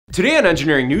Today on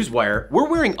Engineering Newswire, we're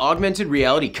wearing augmented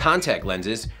reality contact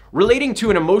lenses relating to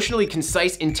an emotionally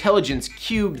concise intelligence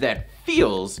cube that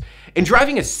feels, and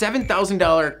driving a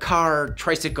 $7,000 car,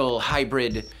 tricycle,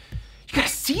 hybrid. You gotta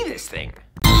see this thing.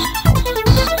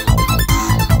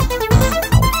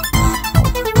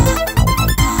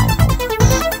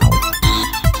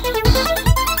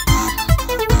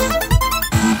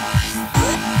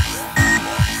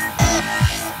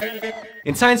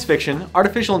 In science fiction,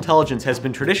 artificial intelligence has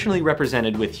been traditionally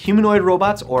represented with humanoid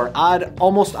robots or odd,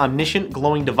 almost omniscient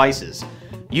glowing devices,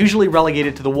 usually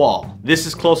relegated to the wall. This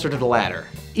is closer to the latter.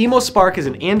 EmoSpark is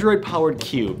an Android-powered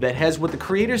cube that has what the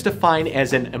creators define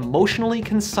as an emotionally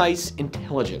concise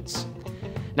intelligence.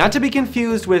 Not to be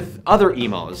confused with other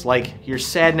emos, like your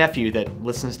sad nephew that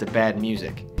listens to bad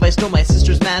music. I stole my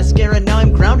sister's mascara and now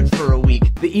I'm grounded for a week.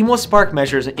 The EmoSpark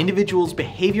measures an individual's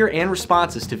behavior and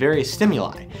responses to various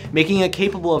stimuli, making it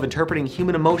capable of interpreting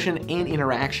human emotion and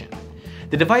interaction.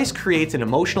 The device creates an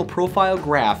emotional profile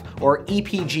graph, or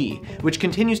EPG, which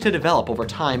continues to develop over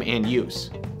time and use.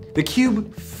 The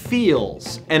cube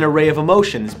feels an array of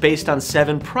emotions based on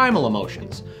 7 primal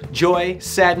emotions: joy,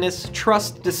 sadness,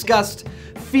 trust, disgust,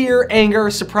 fear, anger,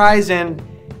 surprise, and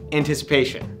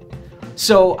anticipation.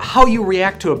 So how you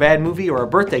react to a bad movie or a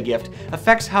birthday gift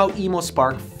affects how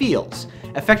EmoSpark feels,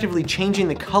 effectively changing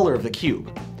the color of the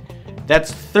cube.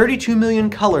 That's 32 million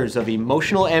colors of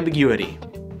emotional ambiguity.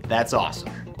 That's awesome.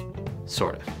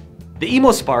 Sort of. The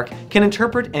EmoSpark can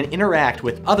interpret and interact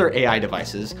with other AI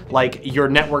devices like your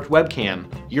networked webcam,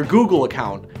 your Google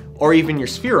account, or even your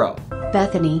Sphero.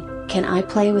 Bethany, can I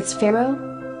play with Sphero?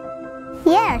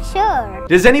 Yeah, sure.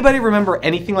 Does anybody remember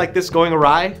anything like this going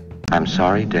awry? I'm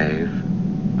sorry, Dave.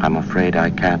 I'm afraid I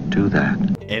can't do that.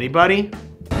 Anybody?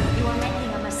 You are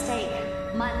making a mistake.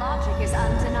 My logic is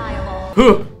undeniable.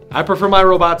 Whew, I prefer my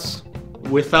robots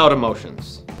without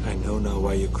emotions. I know now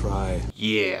why you cry.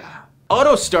 Yeah.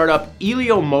 Auto startup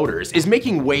Elio Motors is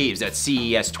making waves at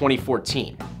CES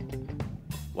 2014.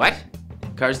 What?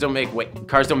 Cars don't make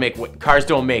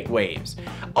waves.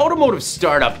 Automotive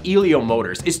startup Elio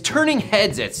Motors is turning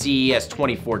heads at CES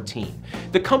 2014.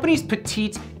 The company's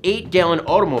petite 8-gallon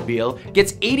automobile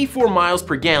gets 84 miles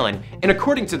per gallon, and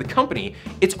according to the company,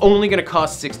 it's only gonna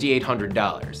cost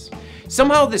 $6,800.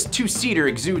 Somehow this 2-seater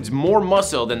exudes more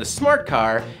muscle than the smart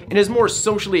car and is more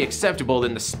socially acceptable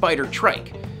than the Spider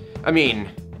trike. I mean,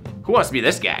 who wants to be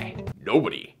this guy?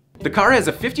 Nobody. The car has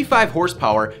a 55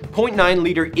 horsepower, 0.9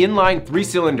 liter inline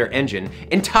 3-cylinder engine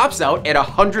and tops out at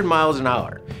 100 miles an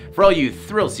hour, for all you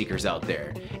thrill seekers out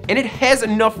there. And it has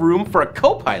enough room for a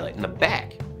co-pilot in the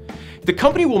back. The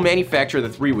company will manufacture the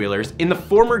 3-wheelers in the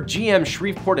former GM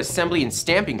Shreveport assembly and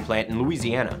stamping plant in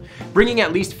Louisiana, bringing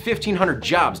at least 1,500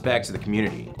 jobs back to the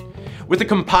community. With a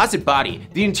composite body,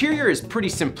 the interior is pretty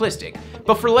simplistic,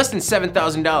 but for less than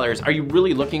 $7,000, are you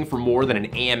really looking for more than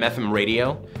an AM/FM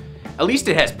radio? At least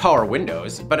it has power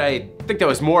windows, but I think that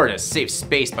was more to save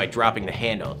space by dropping the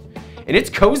handle. And it's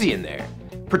cozy in there,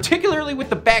 particularly with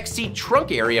the backseat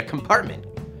trunk area compartment.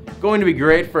 Going to be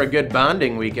great for a good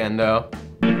bonding weekend though.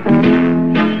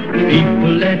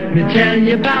 People, let me tell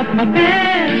you about my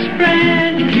best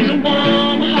friend. She's a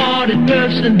warm-hearted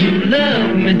person who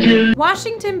loves me too.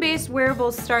 Washington-based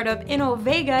wearables startup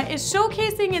Innovega is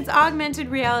showcasing its augmented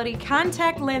reality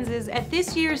contact lenses at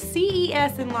this year's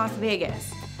CES in Las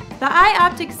Vegas. The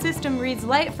iOptik system reads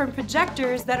light from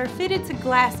projectors that are fitted to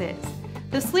glasses.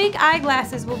 The sleek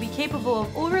eyeglasses will be capable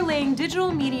of overlaying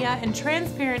digital media and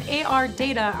transparent AR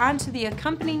data onto the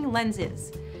accompanying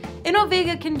lenses.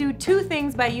 Innovega can do 2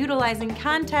 things by utilizing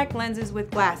contact lenses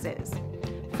with glasses.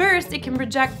 First, it can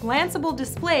project glanceable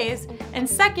displays, and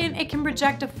second, it can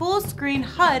project a full-screen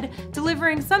HUD,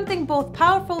 delivering something both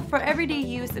powerful for everyday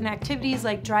use in activities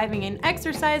like driving and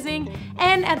exercising,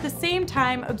 and at the same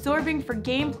time absorbing for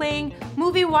game playing,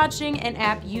 movie watching, and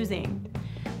app using.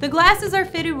 The glasses are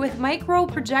fitted with micro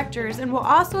projectors and will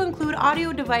also include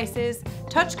audio devices,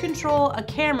 touch control, a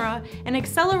camera, an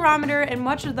accelerometer, and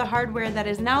much of the hardware that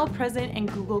is now present in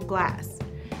Google Glass.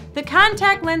 The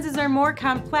contact lenses are more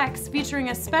complex, featuring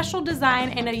a special design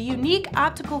and a unique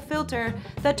optical filter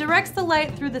that directs the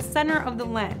light through the center of the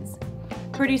lens.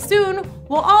 Pretty soon,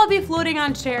 we'll all be floating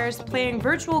on chairs, playing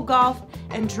virtual golf,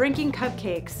 and drinking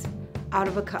cupcakes out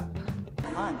of a cup.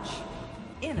 Lunch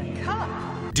in a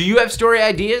cup. Do you have story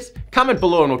ideas? Comment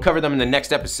below and we'll cover them in the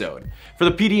next episode. For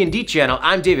the PD&D channel,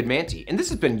 I'm David Manti, and this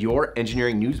has been your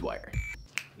Engineering Newswire.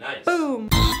 Nice. Boom.